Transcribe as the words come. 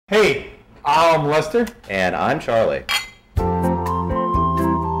Hey, I'm Lester. And I'm Charlie.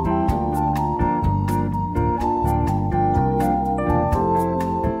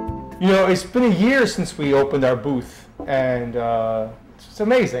 You know, it's been a year since we opened our booth, and it's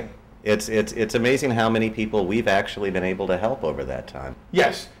amazing. It's amazing how many people we've actually been able to help over that time.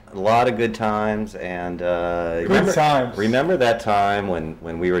 Yes. A lot of good times, and remember that time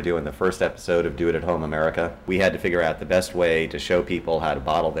when we were doing the first episode of Do It at Home America? We had to figure out the best way to show people how to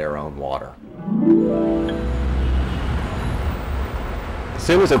bottle their own water. As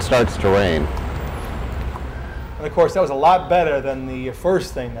soon as it starts to rain. And of course, that was a lot better than the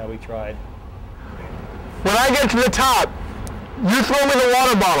first thing that we tried. When I get to the top, you throw me the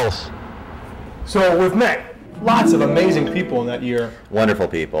water bottles. So we've met lots of amazing people in that year. Wonderful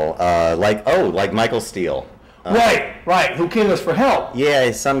people, like Michael Steele. Right, who came to us for help. Yeah,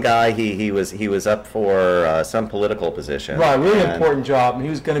 some guy, he was up for some political position. Right, really important job, and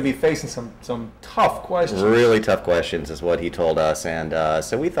he was going to be facing some tough questions. Really tough questions is what he told us, and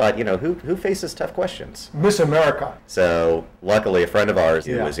so we thought, you know, who faces tough questions? Miss America. So luckily, a friend of ours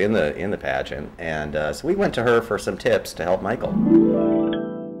who was in the pageant, and so we went to her for some tips to help Michael.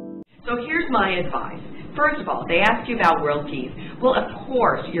 So here's my advice. First of all, they ask you about world peace. Well, of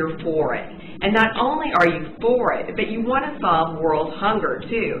course, you're for it. And not only are you for it, but you want to solve world hunger,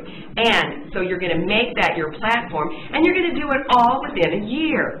 too. And so you're going to make that your platform, and you're going to do it all within a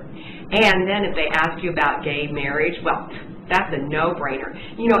year. And then if they ask you about gay marriage, well, that's a no-brainer.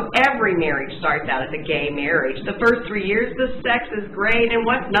 You know, every marriage starts out as a gay marriage. The first 3 years, the sex is great, and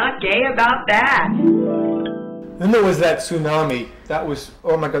what's not gay about that? Then there was that tsunami. That was,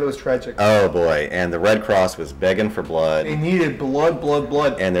 oh my God, that was tragic. Oh boy, and the Red Cross was begging for blood. They needed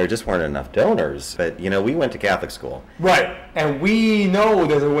blood. And there just weren't enough donors. But, you know, we went to Catholic school. Right, and we know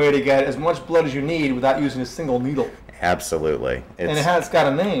there's a way to get as much blood as you need without using a single needle. Absolutely. And it's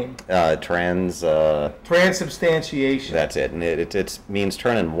got a name. Transubstantiation. That's it, and it means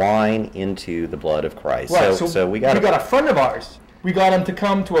turning wine into the blood of Christ. Right, so we got a friend of ours. We got him to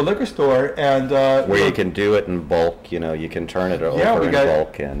come to a liquor store and where you can do it in bulk. You know, you can turn it over in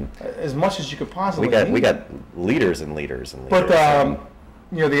bulk and as much as you could possibly need. We got liters and liters and liters. But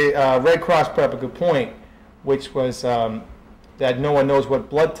you know, the Red Cross brought up a good point, which was that no one knows what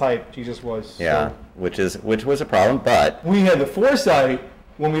blood type Jesus was. Yeah, so which was a problem, but we had the foresight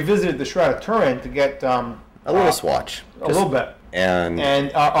when we visited the Shroud of Turin to get a little swatch, a little bit.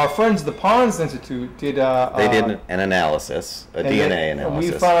 And our friends at the Pons Institute did they did an analysis, a DNA analysis. And we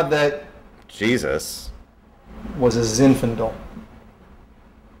found that Jesus was a Zinfandel.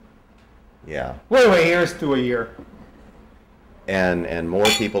 Yeah. Well, anyway, here's to a year. And more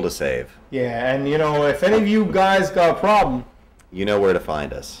people to save. Yeah, and you know, if any of you guys got a problem, you know where to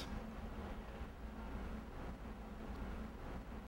find us.